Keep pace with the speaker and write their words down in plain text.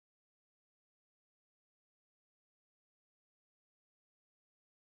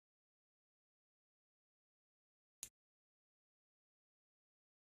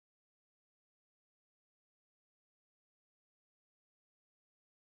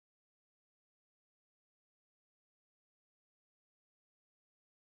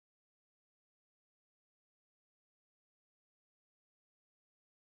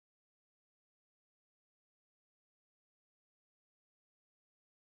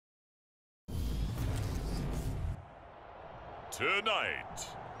Tonight,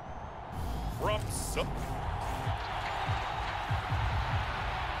 from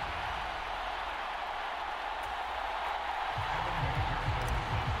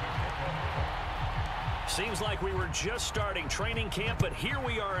Seems like we were just starting training camp, but here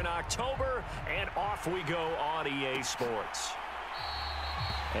we are in October, and off we go on EA Sports.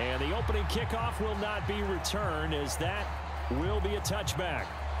 And the opening kickoff will not be returned, as that will be a touchback.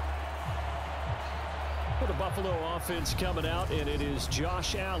 For the Buffalo offense coming out, and it is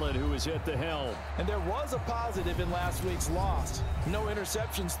Josh Allen who is at the helm. And there was a positive in last week's loss. No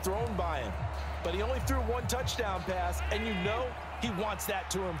interceptions thrown by him. But he only threw one touchdown pass, and you know he wants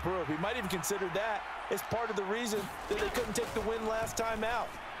that to improve. He might even consider that as part of the reason that they couldn't take the win last time out.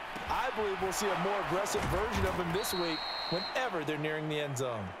 I believe we'll see a more aggressive version of him this week whenever they're nearing the end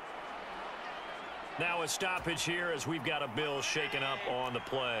zone. Now a stoppage here as we've got a Bill shaken up on the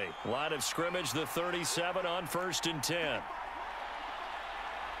play. Line of scrimmage, the 37 on 1st and 10.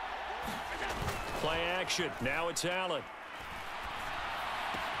 Play action. Now it's Allen.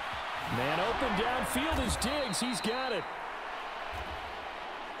 Man open downfield is Diggs. He's got it.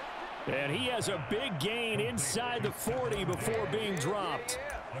 And he has a big gain inside the 40 before being dropped.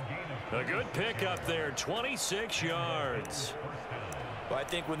 A good pickup there, 26 yards. Well, I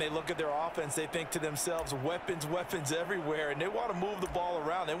think when they look at their offense, they think to themselves, weapons, weapons everywhere, and they want to move the ball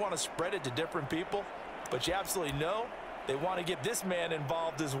around. They want to spread it to different people, but you absolutely know they want to get this man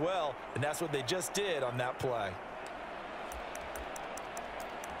involved as well, and that's what they just did on that play.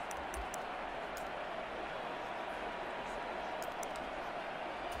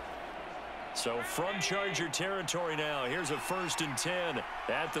 So from Charger territory now, here's a 1st and 10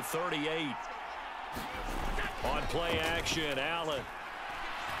 at the 38. On play action, Allen.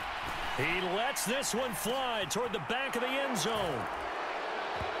 He lets this one fly toward the back of the end zone.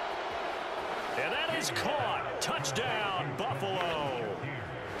 And that is caught. Touchdown, Buffalo.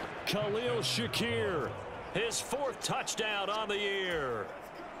 Khalil Shakir, his 4th touchdown on the year.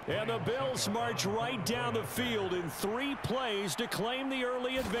 And the Bills march right down the field in 3 plays to claim the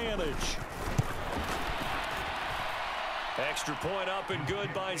early advantage. Extra point up and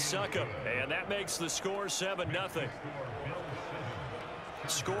good by Succop. And that makes the score 7-0.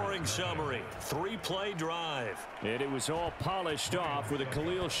 Scoring summary, 3-play drive. And it was all polished off with a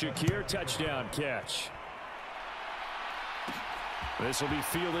Khalil Shakir touchdown catch. This will be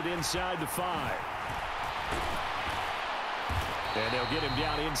fielded inside the 5. And they'll get him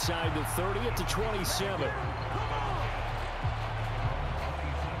down inside the 30 at the 27.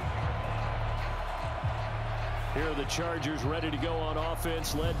 Here are the Chargers ready to go on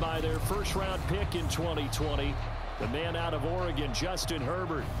offense, led by their 1st-round pick in 2020, the man out of Oregon, Justin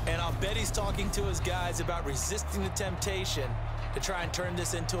Herbert. And I'll bet he's talking to his guys about resisting the temptation to try and turn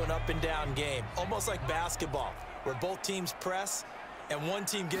this into an up-and-down game, almost like basketball, where both teams press, and one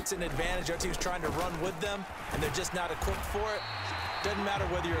team gets an advantage, our team's trying to run with them, and they're just not equipped for it. Doesn't matter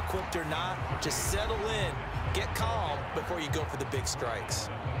whether you're equipped or not. Just settle in, get calm before you go for the big strikes.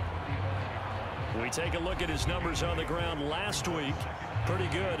 We take a look at his numbers on the ground last week. Pretty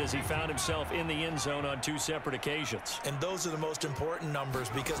good as he found himself in the end zone on 2 separate occasions. And those are the most important numbers,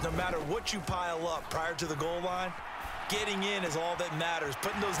 because no matter what you pile up prior to the goal line, getting in is all that matters.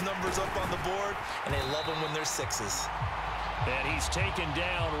 Putting those numbers up on the board, and they love them when they're 6s. And he's taken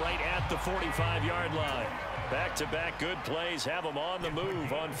down right at the 45-yard line. Back-to-back good plays have him on the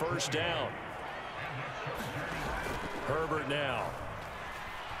move on 1st down. Herbert now.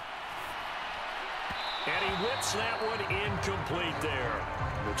 And he whips that one incomplete there.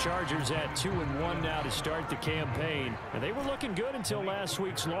 The Chargers at 2-1 now to start the campaign. And they were looking good until last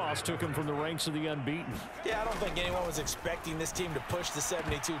week's loss took them from the ranks of the unbeaten. Yeah, I don't think anyone was expecting this team to push the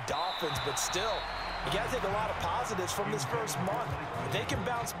 72 Dolphins, but still, you got to take a lot of positives from this first month. If they can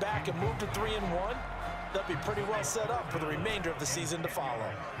bounce back and move to 3-1, they'll be pretty well set up for the remainder of the season to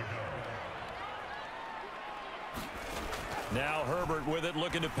follow. Now Herbert with it,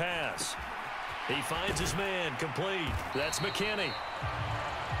 looking to pass. He finds his man, complete. That's McKinney.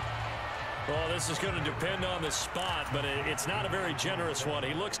 Well, this is going to depend on the spot, but it's not a very generous one.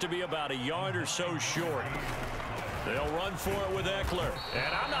 He looks to be about a yard or so short. They'll run for it with Eckler.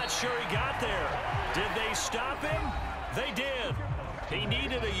 And I'm not sure he got there. Did they stop him? They did. He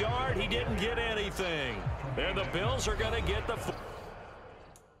needed a yard. He didn't get anything. And the Bills are going to get the football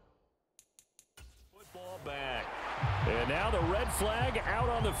back. And now the red flag out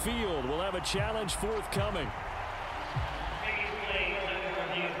on the field. We'll have a challenge forthcoming.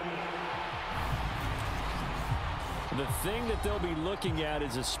 The thing that they'll be looking at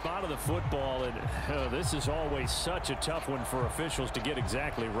is a spot of the football, and this is always such a tough one for officials to get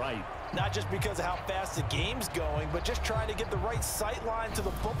exactly right. Not just because of how fast the game's going, but just trying to get the right sight line to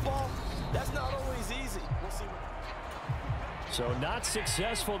the football. That's not always easy. We'll see. So not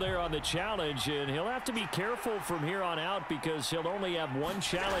successful there on the challenge, and he'll have to be careful from here on out because he'll only have one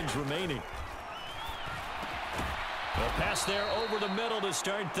challenge remaining. A pass there over the middle to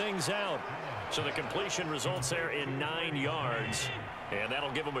start things out. So the completion results there in 9 yards, and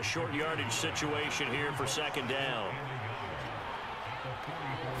that'll give him a short yardage situation here for second down.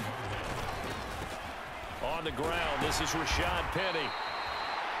 On the ground, this is Rashad Penny.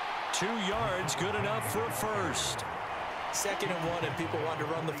 2 yards, good enough for a first. 2nd and 1, and people want to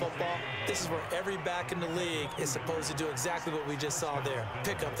run the football. This is where every back in the league is supposed to do exactly what we just saw there.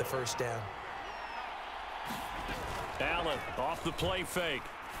 Pick up the first down. Allen off the play fake.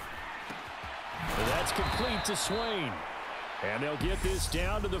 That's complete to Swain. And they'll get this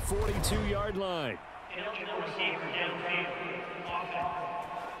down to the 42-yard line.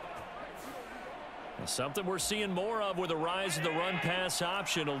 Something we're seeing more of with the rise of the run-pass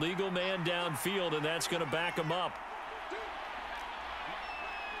option. A legal man downfield, and that's going to back him up.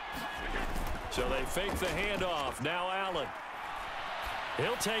 So they fake the handoff. Now Allen.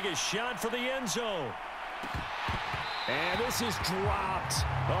 He'll take a shot for the end zone. And this is dropped.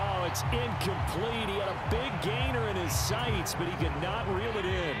 Oh, it's incomplete. He had a big gainer in his sights, but he could not reel it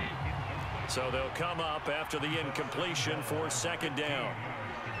in. So they'll come up after the incompletion for second down.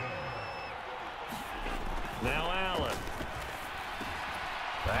 Now Allen.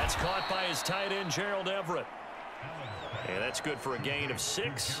 That's caught by his tight end, Gerald Everett. And that's good for a gain of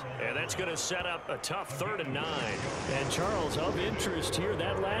 6. And that's going to set up a tough 3rd and 9. And Charles, of interest here,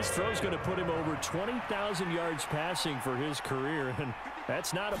 that last throw is going to put him over 20,000 yards passing for his career. And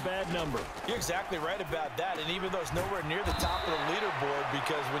that's not a bad number. You're exactly right about that. And even though it's nowhere near the top of the leaderboard,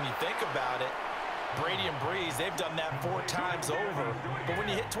 because when you think about it, Brady and Breeze, they've done that 4 times over. But when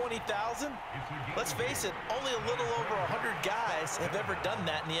you hit 20,000, let's face it, only a little over 100 guys have ever done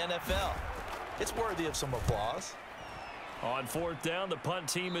that in the NFL. It's worthy of some applause. On 4th down, the punt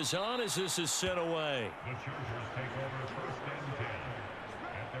team is on as this is sent away.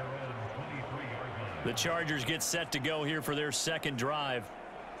 The Chargers get set to go here for their second drive.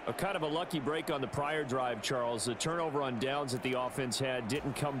 A kind of a lucky break on the prior drive, Charles. The turnover on downs that the offense had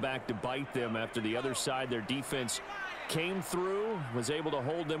didn't come back to bite them after the other side. Their defense came through, was able to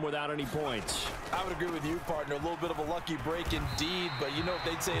hold them without any points. I would agree with you, partner. A little bit of a lucky break indeed, but you know what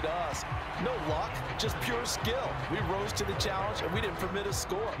they'd say to us? No luck, just pure skill. We rose to the challenge, and we didn't permit a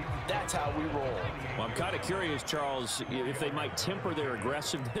score. That's how we roll. Well, I'm kind of curious, Charles, if they might temper their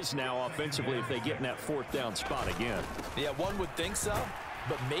aggressiveness now offensively if they get in that 4th down spot again. Yeah, one would think so,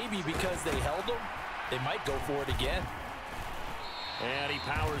 but maybe because they held them, they might go for it again. And he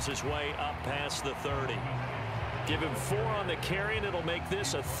powers his way up past the 30. Give him 4 on the carry, and it'll make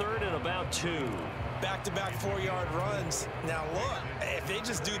this a 3rd and about 2. Back-to-back 4-yard runs. Now, look, if they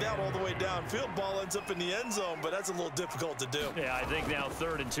just do that all the way downfield, ball ends up in the end zone, but that's a little difficult to do. Yeah, I think now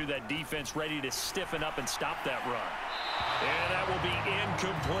 3rd and 2, that defense ready to stiffen up and stop that run. And that will be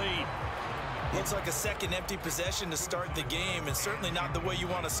incomplete. Looks like a second empty possession to start the game, and certainly not the way you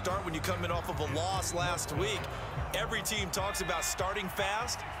want to start when you come in off of a loss last week. Every team talks about starting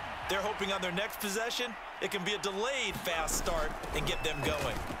fast. They're hoping on their next possession, it can be a delayed fast start and get them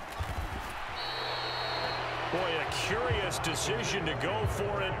going. Boy, a curious decision to go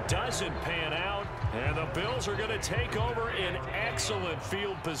for it. Doesn't pan out. And the Bills are going to take over in excellent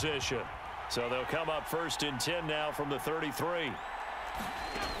field position. So they'll come up 1st and 10 now from the 33.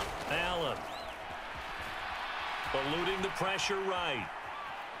 Allen. Eluding the pressure right.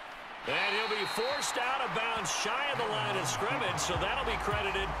 And he'll be forced out of bounds shy of the line of scrimmage, so that'll be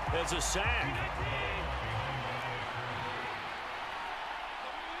credited as a sack.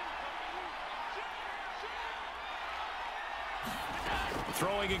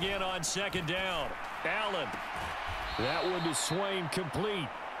 Throwing again on 2nd down. Allen. That one to Swain, complete.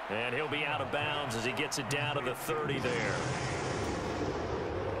 And he'll be out of bounds as he gets it down to the 30 there.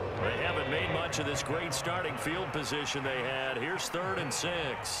 They haven't made much of this great starting field position they had. Here's 3rd and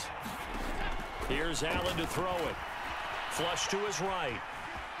 6. Here's Allen to throw it. Flush to his right.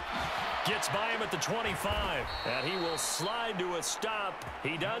 Gets by him at the 25. And he will slide to a stop.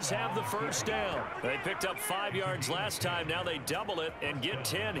 He does have the first down. They picked up 5 yards last time. Now they double it and get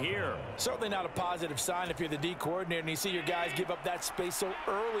 10 here. Certainly not a positive sign if you're the D coordinator and you see your guys give up that space so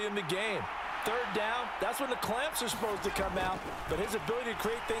early in the game. third down, that's when the clamps are supposed to come out. But his ability to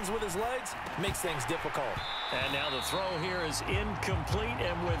create things with his legs makes things difficult. And now the throw here is incomplete.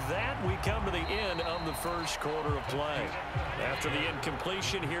 And with that, we come to the end of the first quarter of play. After the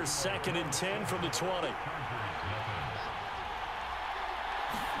incompletion, here's 2nd and 10 from the 20.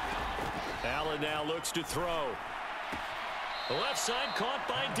 Allen now looks to throw. The left side caught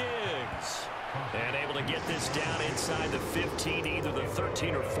by Diggs. And able to get this down inside the 15, either the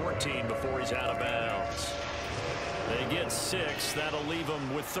 13 or 14 before he's out of bounds. They get 6. That'll leave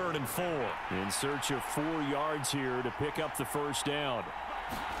them with 3rd and 4. In search of 4 yards here to pick up the first down.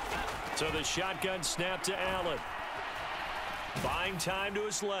 So the shotgun snap to Allen. Buying time to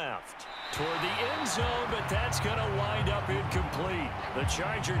his left. Toward the end zone, but that's going to wind up incomplete. The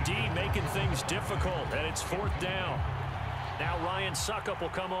Charger D making things difficult, and it's 4th down. Now Ryan Suckup will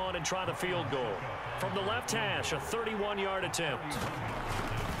come on and try the field goal. From the left hash, a 31-yard attempt.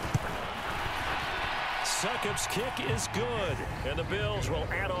 Succup's kick is good, and the Bills will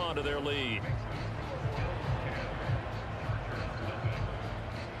add on to their lead.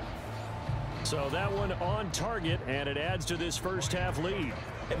 So that one on target, and it adds to this first half lead.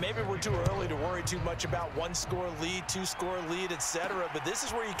 And maybe we're too early to worry too much about 1-score lead, 2-score lead, etc. But this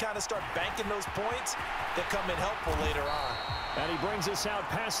is where you kind of start banking those points that come in helpful later on. And he brings us out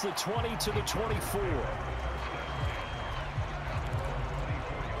past the 20 to the 24.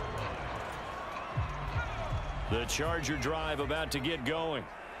 The Charger drive about to get going.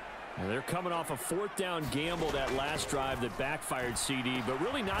 They're coming off a 4th down gamble that last drive that backfired CD, but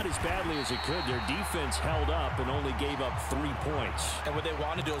really not as badly as it could. Their defense held up and only gave up 3 points. And what they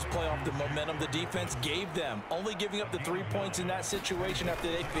wanted to do is play off the momentum the defense gave them. Only giving up the 3 points in that situation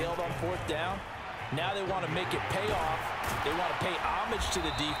after they failed on 4th down. Now they want to make it pay off. They want to pay homage to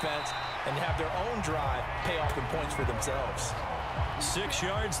the defense and have their own drive pay off in points for themselves. 6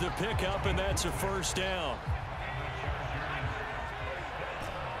 yards the pickup, and that's a first down.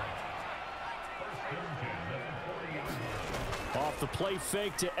 Off the play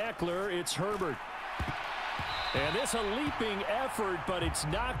fake to Eckler, it's Herbert. And this a leaping effort, but it's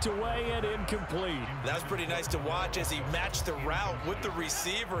knocked away and incomplete. That's pretty nice to watch as he matched the route with the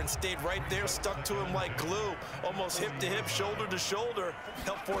receiver and stayed right there, stuck to him like glue, almost hip to hip, shoulder to shoulder,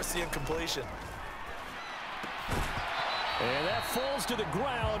 helped force the incompletion. And that falls to the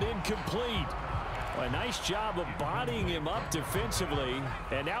ground, incomplete. A nice job of bodying him up defensively,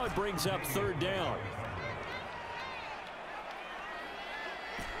 and now it brings up 3rd down.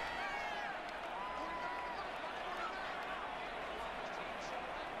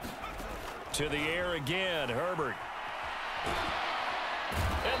 To the air again, Herbert.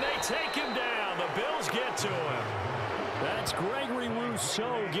 And they take him down. The Bills get to him. That's Gregory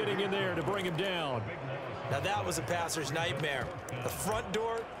Rousseau getting in there to bring him down. Now that was a passer's nightmare. The front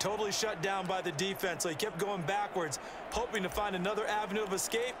door totally shut down by the defense, so he kept going backwards, hoping to find another avenue of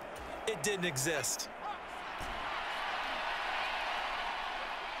escape. It didn't exist.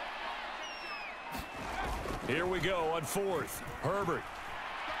 Here we go on 4th. Herbert.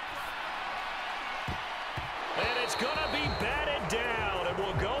 And it's going to be batted down, and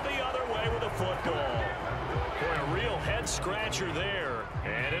we'll go the other way with a football. Boy, a real head-scratcher there,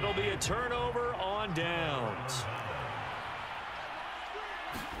 and it'll be a turnover on downs.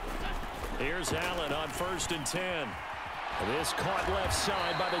 Here's Allen on 1st and 10. This caught left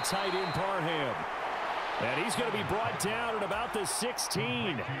side by the tight end Parham. And he's going to be brought down at about the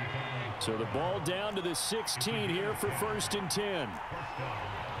 16. So the ball down to the 16 here for 1st and 10.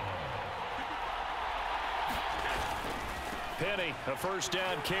 Penny, a first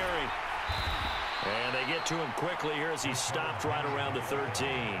down carry. And they get to him quickly here as he stopped right around the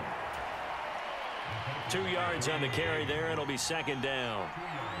 13. 2 yards on the carry there. It'll be 2nd down.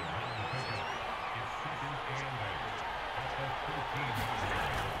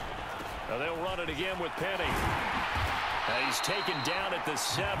 Now they'll run it again with Penny. And he's taken down at the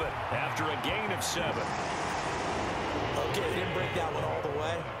 7 after a gain of 7. Okay, he didn't break that one all the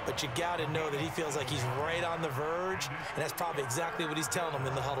way, but you got to know that he feels like he's right on the verge, and that's probably exactly what he's telling them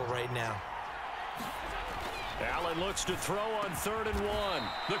in the huddle right now. Allen looks to throw on 3rd and 1.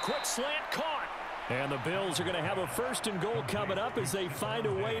 The quick slant caught. And the Bills are going to have a 1st and goal coming up as they find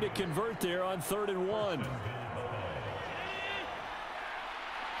a way to convert there on 3rd and 1.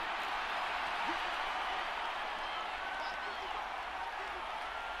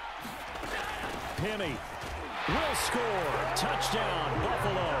 Penny will score. Touchdown,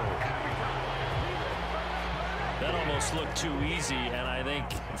 Buffalo. That almost looked too easy, and I think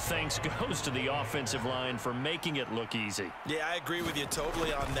thanks goes to the offensive line for making it look easy. Yeah, I agree with you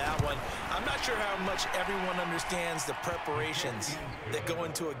totally on that one. I'm not sure how much everyone understands the preparations that go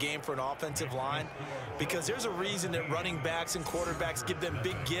into a game for an offensive line, because there's a reason that running backs and quarterbacks give them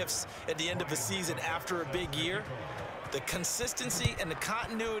big gifts at the end of a season after a big year. The consistency and the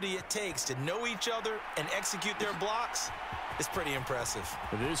continuity it takes to know each other and execute their blocks is pretty impressive.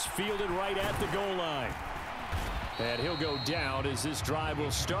 This fielded right at the goal line. And he'll go down as this drive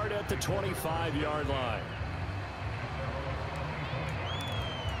will start at the 25-yard line.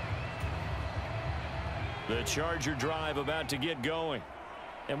 The Charger drive about to get going.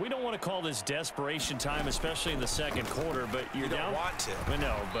 And we don't want to call this desperation time, especially in the second quarter, but you're down. You don't want to.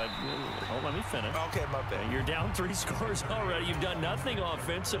 No, but hold on, let me finish. Okay, my bad. You're down 3 scores already. You've done nothing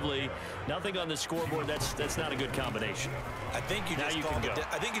offensively, nothing on the scoreboard. That's not a good combination. I think you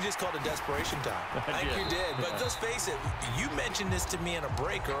just called it desperation time. I think you did. But let's face it, you mentioned this to me in a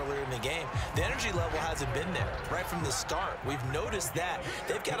break earlier in the game. The energy level hasn't been there right from the start. We've noticed that.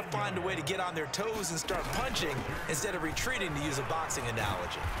 They've got to find a way to get on their toes and start punching instead of retreating, to use a boxing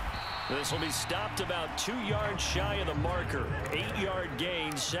analogy. This will be stopped about 2 yards shy of the marker. 8-yard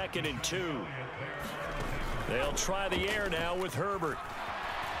gain, 2nd and 2. They'll try the air now with Herbert.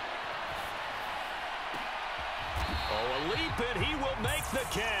 Oh, a leap, and he will make the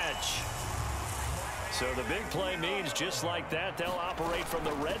catch. So the big play means just like that, they'll operate from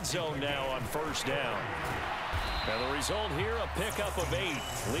the red zone now on 1st down. And the result here, a pickup of 8.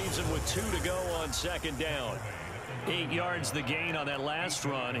 Leaves them with 2 to go on 2nd down. 8 yards the gain on that last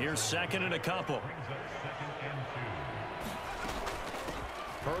run. Here's 2nd and a couple.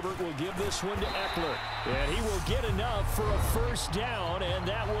 Herbert will give this one to Eckler. And he will get enough for a 1st down, and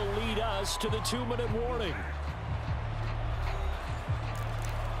that will lead us to the 2-minute warning.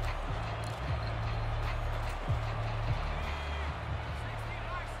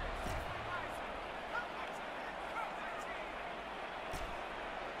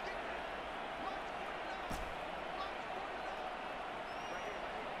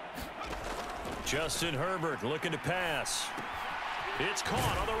 Justin Herbert looking to pass. It's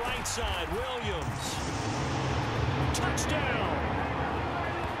caught on the right side. Williams. Touchdown.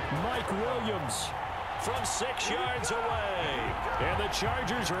 Mike Williams from 6 yards away. And the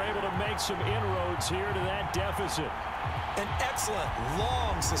Chargers are able to make some inroads here to that deficit. An excellent,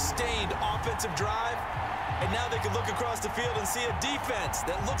 long, sustained offensive drive. And now they can look across the field and see a defense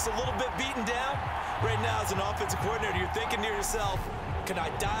that looks a little bit beaten down. Right now, as an offensive coordinator, you're thinking to yourself, can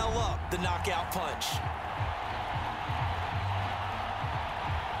I dial up the knockout punch?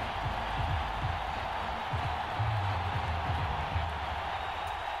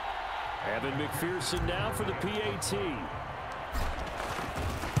 Evan McPherson now for the PAT.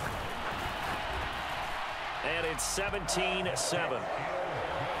 And it's 17-7.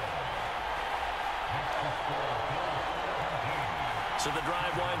 So the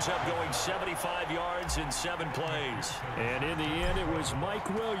drive winds up going 75 yards in 7 plays. And in the end, it was Mike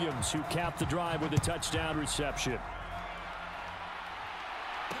Williams who capped the drive with a touchdown reception.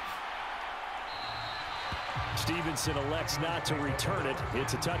 Stevenson elects not to return it.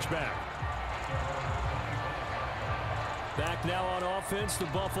 It's a touchback. Back now on offense, the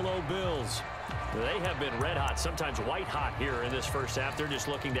Buffalo Bills. They have been red hot, sometimes white hot here in this first half. They're just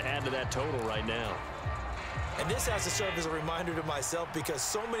looking to add to that total right now. And this has to serve as a reminder to myself, because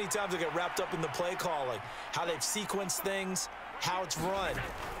so many times I get wrapped up in the play call, like how they've sequenced things, how it's run.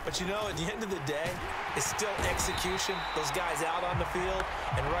 But you know, at the end of the day, it's still execution. Those guys out on the field,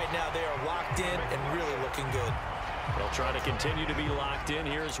 and right now they are locked in and really looking good. They'll try to continue to be locked in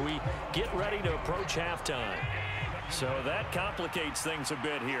here as we get ready to approach halftime. So that complicates things a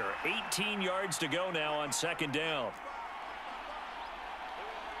bit here. 18 yards to go now on 2nd down.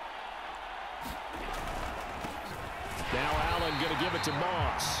 Now Allen going to give it to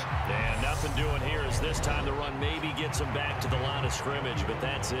Moss. And nothing doing here as this time the run maybe gets him back to the line of scrimmage, but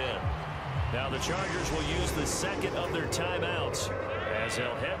that's it. Now the Chargers will use the 2nd of their timeouts as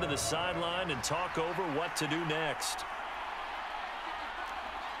they'll head to the sideline and talk over what to do next.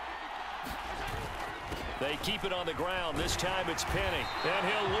 They keep it on the ground. This time it's Penny. And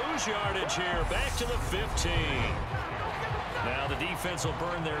he'll lose yardage here. Back to the 15. Now the defense will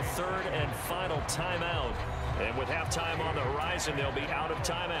burn their 3rd and final timeout. And with halftime on the horizon, they'll be out of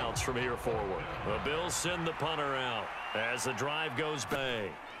timeouts from here forward. The Bills send the punter out as the drive goes by.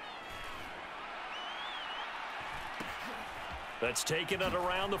 That's taken at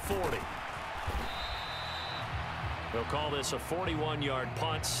around the 40. They'll call this a 41-yard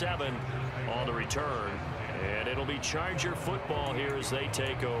punt, 7 on the return. And it'll be Charger football here as they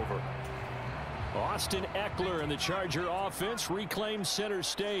take over. Austin Eckler and the Charger offense reclaims center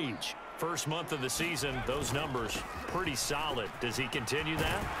stage. First month of the season, those numbers pretty solid. Does he continue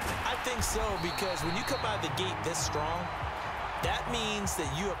that? I think so, because when you come out of the gate this strong, that means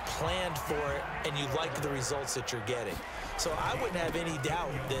that you have planned for it and you like the results that you're getting. So I wouldn't have any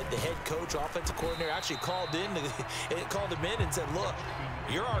doubt that the head coach, offensive coordinator, actually called him in and said, look,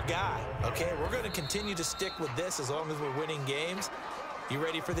 you're our guy, okay? We're going to continue to stick with this as long as we're winning games. You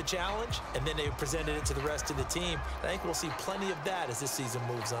ready for the challenge? And then they presented it to the rest of the team. I think we'll see plenty of that as this season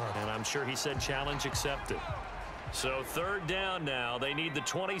moves on. And I'm sure he said challenge accepted. So third down now. They need the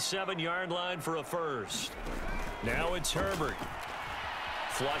 27-yard line for a first. Now it's Herbert.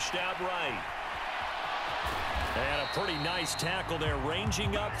 Flushed out right. And a pretty nice tackle there,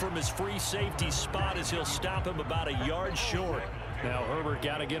 ranging up from his free safety spot as he'll stop him about a yard short. Now Herbert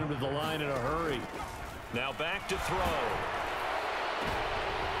got to get him to the line in a hurry. Now back to throw.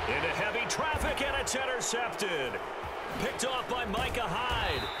 Into heavy traffic, and it's intercepted. Picked off by Micah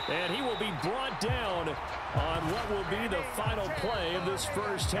Hyde. And he will be brought down on what will be the final play of this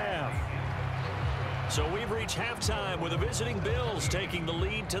first half. So we've reached halftime with the visiting Bills taking the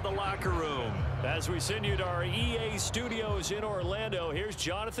lead to the locker room. As we send you to our EA studios in Orlando, here's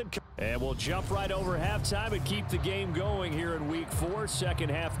Jonathan. And we'll jump right over halftime and keep the game going here in Week 4.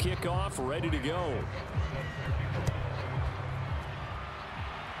 Second half kickoff, ready to go.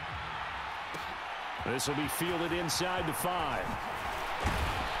 This will be fielded inside the 5.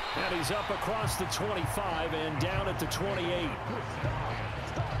 And he's up across the 25 and down at the 28.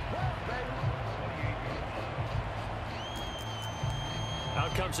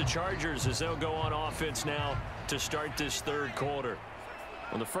 Out comes the Chargers as they'll go on offense now to start this third quarter.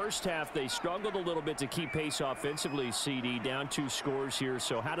 In the first half, they struggled a little bit to keep pace offensively, CD, down 2 scores here.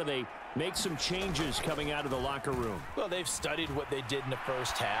 So how do they make some changes coming out of the locker room? Well, they've studied what they did in the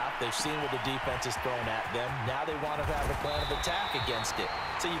first half. They've seen what the defense has thrown at them. Now they want to have a plan of attack against it.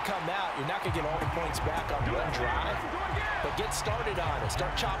 So you come out, you're not going to get all the points back on one drive, but get started on it.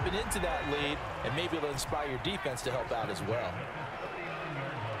 Start chopping into that lead, and maybe it'll inspire your defense to help out as well.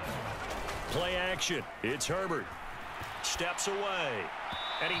 Play action. It's Herbert. Steps away.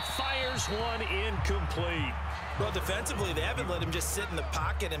 And he fires one incomplete. Well, defensively, they haven't let him just sit in the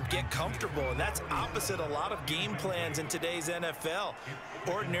pocket and get comfortable, and that's opposite a lot of game plans in today's NFL.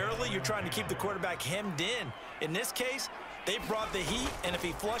 Ordinarily, you're trying to keep the quarterback hemmed in. In this case, they brought the heat, and if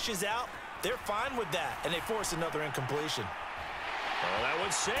he flushes out, they're fine with that, and they force another incompletion. Well, that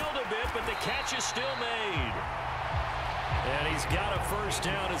one sailed a bit, but the catch is still made. And he's got a first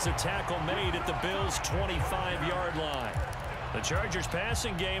down as a tackle made at the Bills' 25-yard line. The Chargers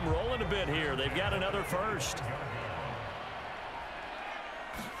passing game rolling a bit here. They've got another first.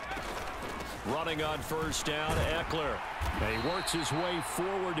 Running on first down, Eckler. He works his way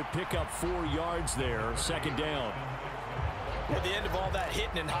forward to pick up 4 yards there. Second down. At the end of all that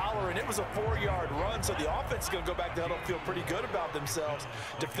hitting and hollering, it was a 4-yard run, so the offense is going to go back to huddle and feel pretty good about themselves.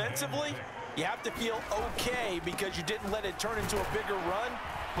 Defensively, you have to feel okay because you didn't let it turn into a bigger run,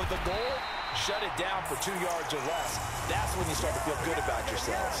 but the goal, shut it down for 2 yards or less. That's when you start to feel good about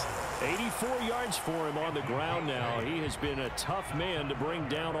yourselves. 84 yards for him on the ground now. He has been a tough man to bring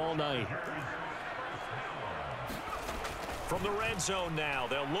down all night. From the red zone now,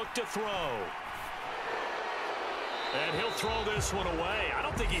 they'll look to throw. And he'll throw this one away. I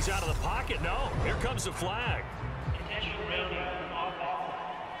don't think he's out of the pocket, no. Here comes the flag.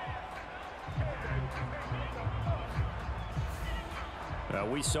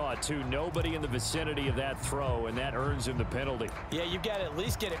 We saw it too. Nobody in the vicinity of that throw, and that earns him the penalty. Yeah, you've got to at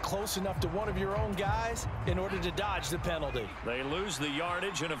least get it close enough to one of your own guys in order to dodge the penalty. They lose the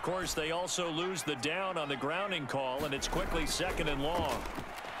yardage, and of course they also lose the down on the grounding call, and it's quickly 2nd and long.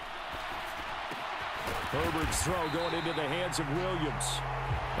 Herbert's throw going into the hands of Williams.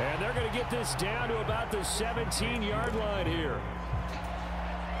 And they're going to get this down to about the 17-yard line here.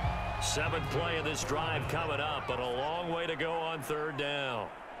 7th play of this drive coming up, but a long way to go on third down.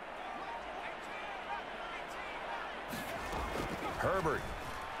 Herbert.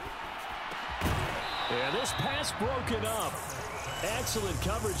 And this pass broken up. Excellent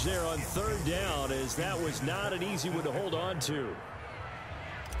coverage there on third down, as that was not an easy one to hold on to.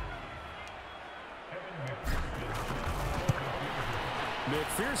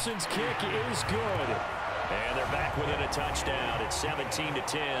 McPherson's kick is good. And they're back within a touchdown. It's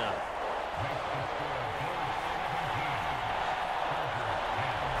 17-10.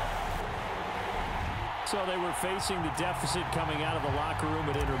 So they were facing the deficit coming out of the locker room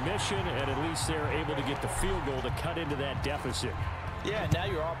at intermission, and at least they're able to get the field goal to cut into that deficit. Yeah, now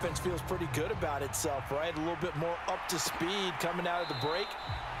your offense feels pretty good about itself, right? A little bit more up to speed coming out of the break.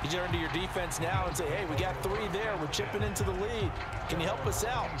 You turn to your defense now and say, hey, we got 3 there. We're chipping into the lead. Can you help us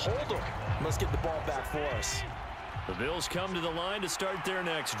out? Hold them. Let's get the ball back for us. The Bills come to the line to start their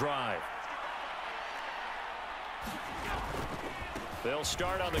next drive. They'll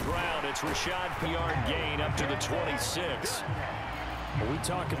start on the ground. It's Rashad yard gain up to the 26. When we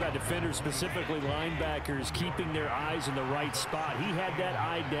talk about defenders, specifically linebackers, keeping their eyes in the right spot. He had that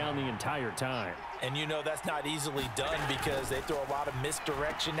eye down the entire time. And you know that's not easily done because they throw a lot of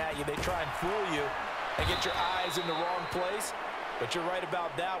misdirection at you. They try and fool you and get your eyes in the wrong place. But you're right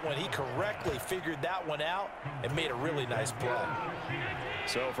about that one. He correctly figured that one out and made a really nice play.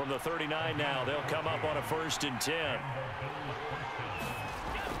 So from the 39 now, they'll come up on a 1st and 10.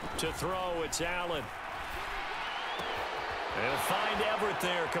 To throw, it's Allen. They'll find Everett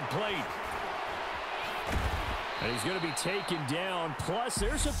there, complete. And he's going to be taken down. Plus,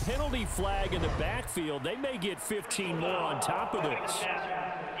 there's a penalty flag in the backfield. They may get 15 more on top of this.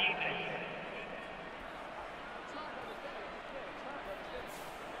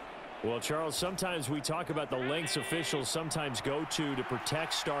 Well, Charles, sometimes we talk about the lengths officials sometimes go to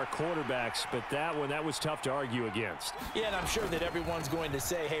protect star quarterbacks, but that was tough to argue against. Yeah, and I'm sure that everyone's going to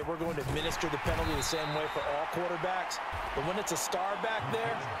say, hey, we're going to administer the penalty the same way for all quarterbacks. But when it's a star back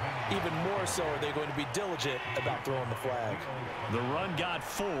there, even more so are they going to be diligent about throwing the flag. The run got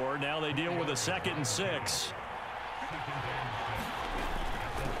 4. Now they deal with a 2nd and 6.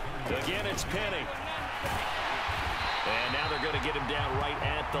 Again, it's Penny. And now they're going to get him down right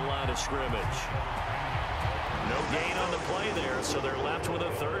at the line of scrimmage. No gain on the play there, so they're left with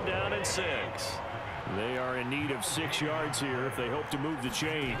a 3rd down and 6. They are in need of 6 yards here if they hope to move the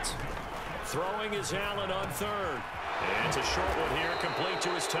chains. Throwing is Allen on 3rd. And it's a short one here, complete to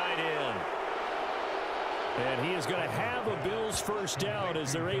his tight end. And he is going to have a Bills 1st down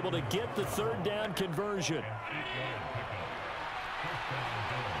as they're able to get the 3rd down conversion.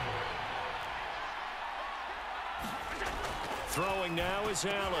 Throwing now is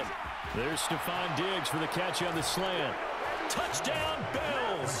Allen. There's Stephon Diggs for the catch on the slant. Touchdown,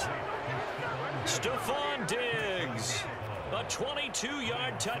 Bills! Stephon Diggs. A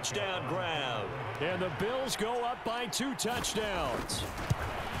 22-yard touchdown grab. And the Bills go up by 2 touchdowns.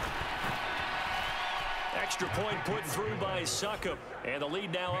 Extra point put through by Succop. And the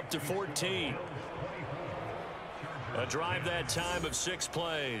lead now up to 14. A drive that time of 6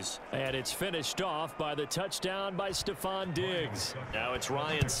 plays. And it's finished off by the touchdown by Stephon Diggs. Now it's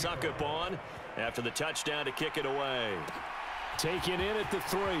Ryan Succop on after the touchdown to kick it away. Taken in at the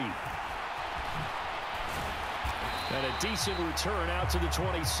 3. And a decent return out to the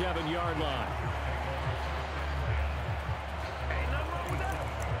 27-yard line.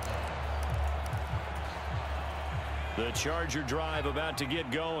 The Charger drive about to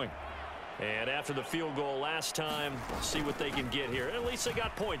get going. And after the field goal last time, see what they can get here. At least they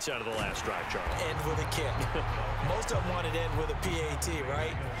got points out of the last drive, Charles. End with a kick. Most of them want it end with a PAT,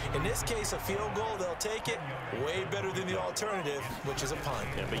 right? In this case, a field goal, they'll take it. Way better than the alternative, which is a punt.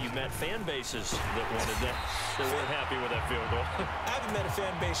 Yeah, but you've met fan bases that wanted that. They weren't happy with that field goal. I haven't met a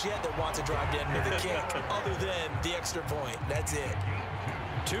fan base yet that wants to drive to end with a kick, other than the extra point. That's it.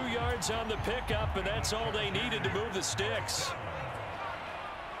 2 yards on the pickup, and that's all they needed to move the sticks.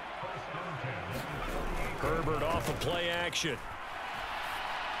 Herbert off of play action.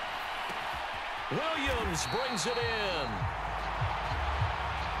 Williams brings it in.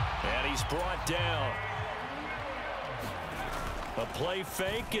 And he's brought down. A play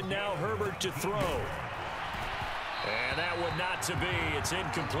fake, and now Herbert to throw. And that would not to be. It's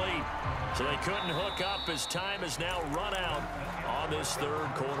incomplete. So they couldn't hook up as time is now run out on this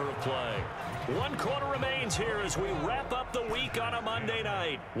 3rd quarter of play. 1 quarter remains here as we wrap up the week on a Monday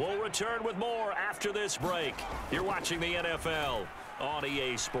night. We'll return with more after this break. You're watching the NFL on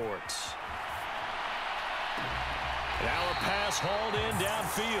EA Sports. Now a pass hauled in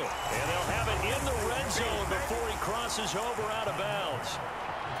downfield. And they'll have it in the red zone before he crosses over out of bounds.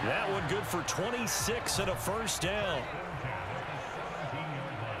 That one good for 26 and a 1st down.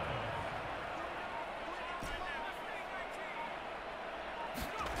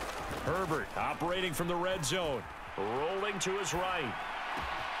 Herbert operating from the red zone. Rolling to his right.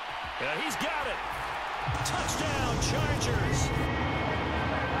 Yeah, he's got it. Touchdown, Chargers.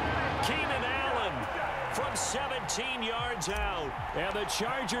 Keenan Allen from 17 yards out. And the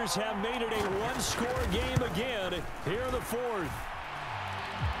Chargers have made it a 1-score game again here in the 4th.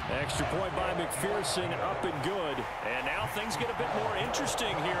 Extra point by McPherson, up and good. And now things get a bit more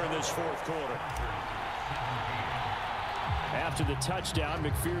interesting here in this 4th quarter. After the touchdown,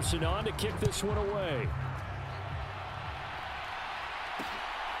 McPherson on to kick this one away.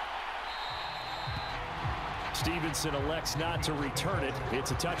 Stevenson elects not to return it.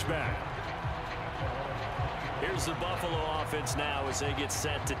 It's a touchback. Here's the Buffalo offense now as they get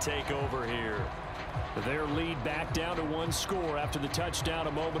set to take over here. Their lead back down to one score after the touchdown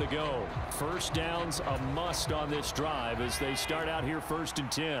a moment ago. First down's a must on this drive as they start out here 1st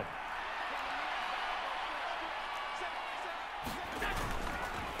and 10.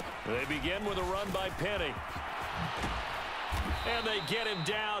 They begin with a run by Penny. And they get him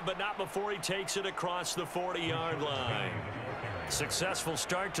down, but not before he takes it across the 40-yard line. Successful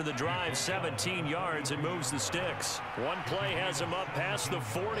start to the drive, 17 yards, and moves the sticks. One play has him up past the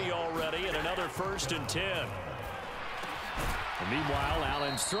 40 already, and another 1st and 10. And meanwhile,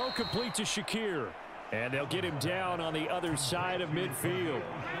 Allen's throw complete to Shakir. And they'll get him down on the other side of midfield.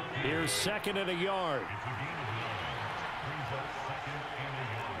 Here's 2nd and a yard.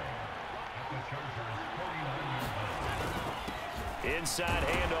 Inside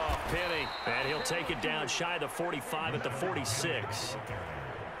handoff, Penny. And he'll take it down shy of the 45 at the 46.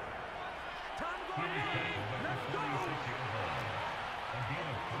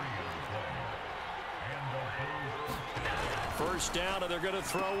 First down, and they're going to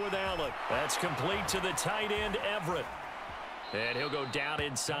throw with Allen. That's complete to the tight end, Everett. And he'll go down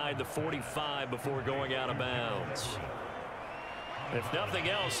inside the 45 before going out of bounds. If nothing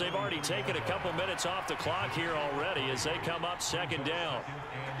else, they've already taken a couple minutes off the clock here already as they come up 2nd down.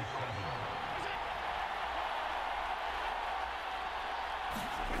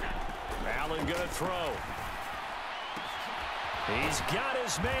 Allen going to throw. He's got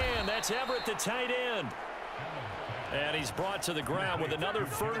his man. That's Everett, the tight end. And he's brought to the ground with another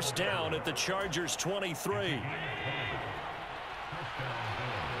first down at the Chargers' 23.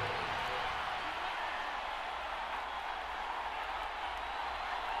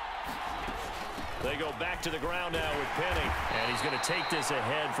 They go back to the ground now with Penny. And he's going to take this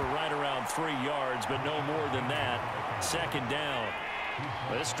ahead for right around 3 yards, but no more than that. 2nd down.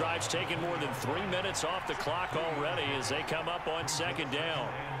 This drive's taken more than 3 minutes off the clock already as they come up on 2nd down.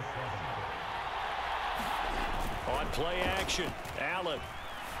 On play action, Allen.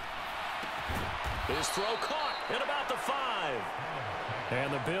 His throw caught at about the 5.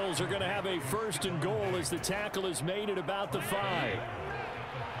 And the Bills are going to have a 1st and goal as the tackle is made at about the 5.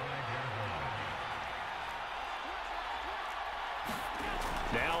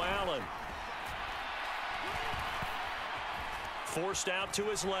 Now Allen. Forced out to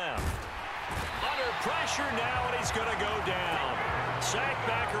his left. Under pressure now, and he's going to go down. Sacked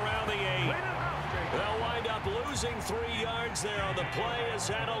back around the 8. They'll wind up losing 3 yards there on the play as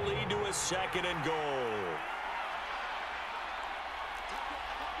that'll lead to a 2nd and goal.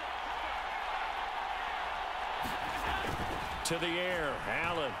 To the air,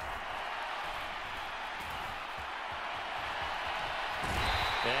 Allen.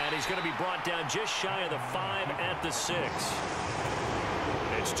 And he's going to be brought down just shy of the 5 at the 6.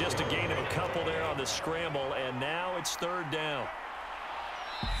 It's just a gain of a couple there on the scramble, and now it's 3rd down.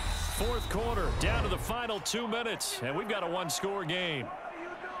 4th quarter, down to the final 2 minutes, and we've got a 1-score game.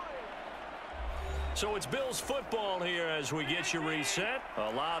 So it's Bills football here as we get you reset.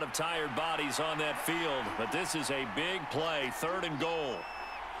 A lot of tired bodies on that field, but this is a big play, 3rd and goal.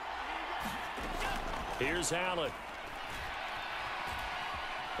 Here's Allen.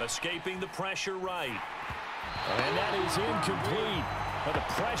 Escaping the pressure right. And that is incomplete. But the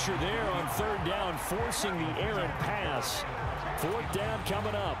pressure there on 3rd down, forcing the errant pass. 4th down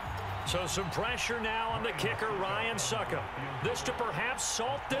coming up. So some pressure now on the kicker, Ryan Succop. This to perhaps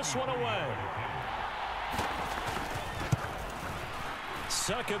salt this one away.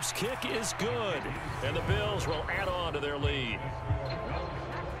 Succop's kick is good. And the Bills will add on to their lead.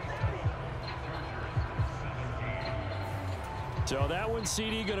 So that one,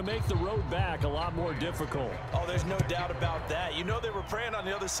 CD, going to make the road back a lot more difficult. Oh, there's no doubt about that. You know they were praying on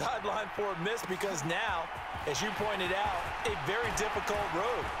the other sideline for a miss because now, as you pointed out, a very difficult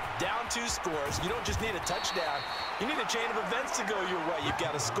road. Down 2 scores. You don't just need a touchdown. You need a chain of events to go your way. You've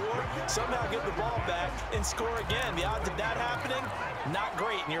got to score, somehow get the ball back, and score again. The odds of that happening, not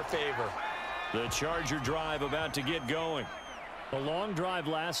great in your favor. The Charger drive about to get going. A long drive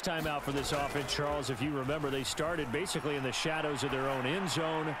last time out for this offense, Charles. If you remember, they started basically in the shadows of their own end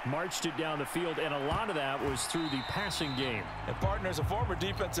zone, marched it down the field, and a lot of that was through the passing game. And, partner, as a former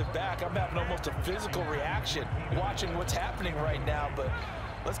defensive back, I'm having almost a physical reaction watching what's happening right now. But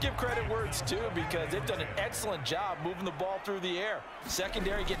let's give credit where it's due because they've done an excellent job moving the ball through the air.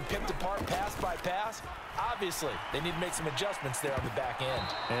 Secondary getting picked apart pass by pass. Obviously, they need to make some adjustments there on the back end.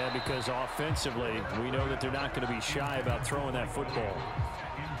 And because offensively, we know that they're not going to be shy about throwing that football.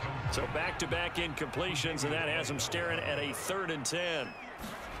 So back-to-back incompletions, and that has them staring at a 3rd and 10.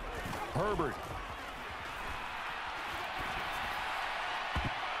 Herbert.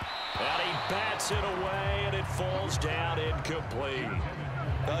 And he bats it away, and it falls down incomplete.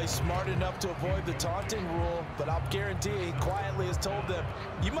 Well, he's smart enough to avoid the taunting rule, but I'll guarantee he quietly has told them,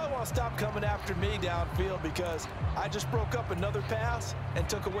 you might want to stop coming after me downfield because I just broke up another pass and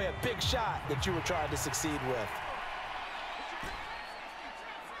took away a big shot that you were trying to succeed with.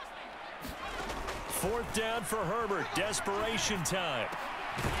 4th down for Herbert. Desperation time.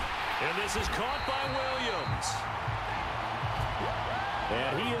 And this is caught by Williams.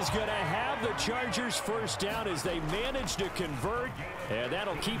 And he is going to have the Chargers first down as they manage to convert, and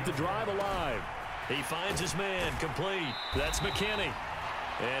that'll keep the drive alive. He finds his man, complete. That's McKinney.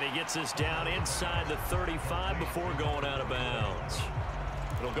 And he gets us down inside the 35 before going out of bounds.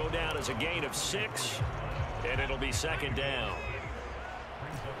 It'll go down as a gain of 6, and it'll be 2nd down.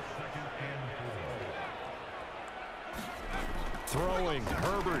 Throwing,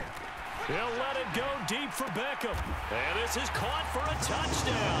 Herbert. He'll let it go deep for Beckham. And this is caught for a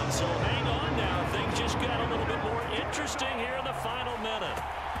touchdown. So hang on now. Things just got a little bit more interesting here in the final minute.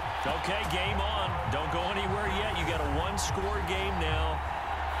 Okay, game on. Don't go anywhere yet. You got a 1-score game now.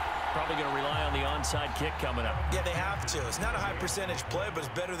 Probably going to rely on the onside kick coming up. Yeah, they have to. It's not a high percentage play, but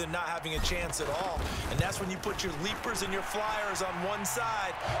it's better than not having a chance at all. And that's when you put your leapers and your flyers on one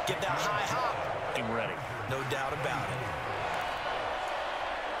side. Get that high hop. Getting ready. No doubt about it.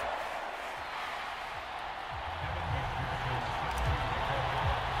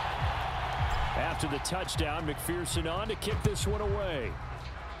 After the touchdown, McPherson on to kick this one away.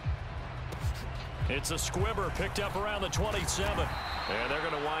 It's a squibber picked up around the 27. And they're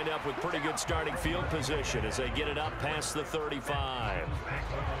going to wind up with pretty good starting field position as they get it up past the 35.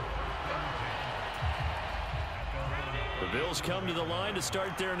 The Bills come to the line to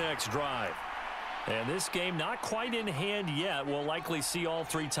start their next drive. And this game not quite in hand yet. We'll likely see all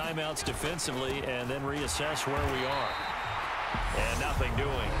 3 timeouts defensively and then reassess where we are. And nothing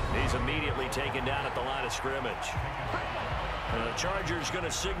doing. He's immediately taken down at the line of scrimmage. And the Chargers going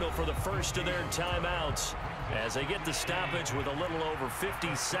to signal for the first of their timeouts as they get the stoppage with a little over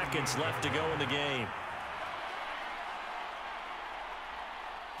 50 seconds left to go in the game.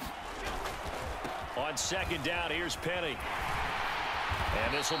 On 2nd down, here's Penny.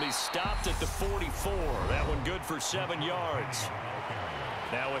 And this will be stopped at the 44. That one good for 7 yards.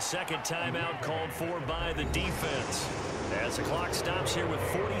 Now a 2nd timeout called for by the defense as the clock stops here with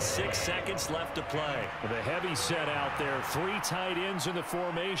 46 seconds left to play. The heavy set out there. 3 tight ends in the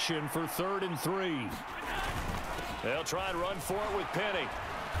formation for 3rd and 3. They'll try and run for it with Penny.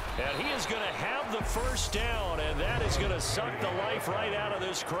 And he is going to have the first down, and that is going to suck the life right out of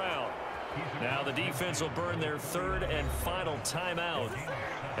this crowd. Now the defense will burn their 3rd and final timeout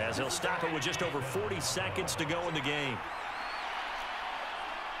as he'll stop it with just over 40 seconds to go in the game.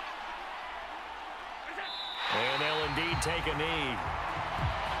 And they'll indeed take a knee.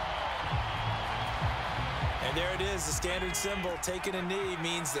 And there it is, the standard symbol. Taking a knee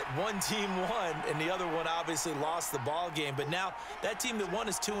means that one team won and the other one obviously lost the ball game. But now that team that won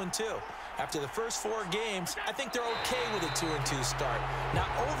is 2-2. After the first 4 games, I think they're okay with a 2-2 start. Not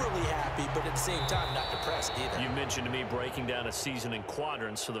overly happy, but at the same time, not depressed either. You mentioned to me breaking down a season in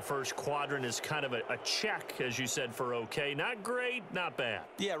quadrants. So the first quadrant is kind of a check, as you said, for okay. Not great, not bad.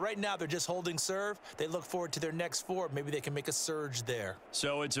 Yeah, right now they're just holding serve. They look forward to their next 4. Maybe they can make a surge there.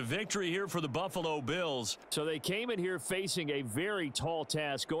 So it's a victory here for the Buffalo Bills. So they came in here facing a very tall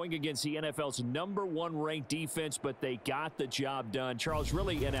task going against the NFL's #1 ranked defense, but they got the job done. Charles,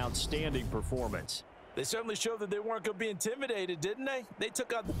 really an outstanding performance. They certainly showed that they weren't going to be intimidated, didn't they? They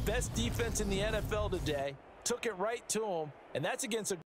took out the best defense in the NFL today, took it right to them, and that's against a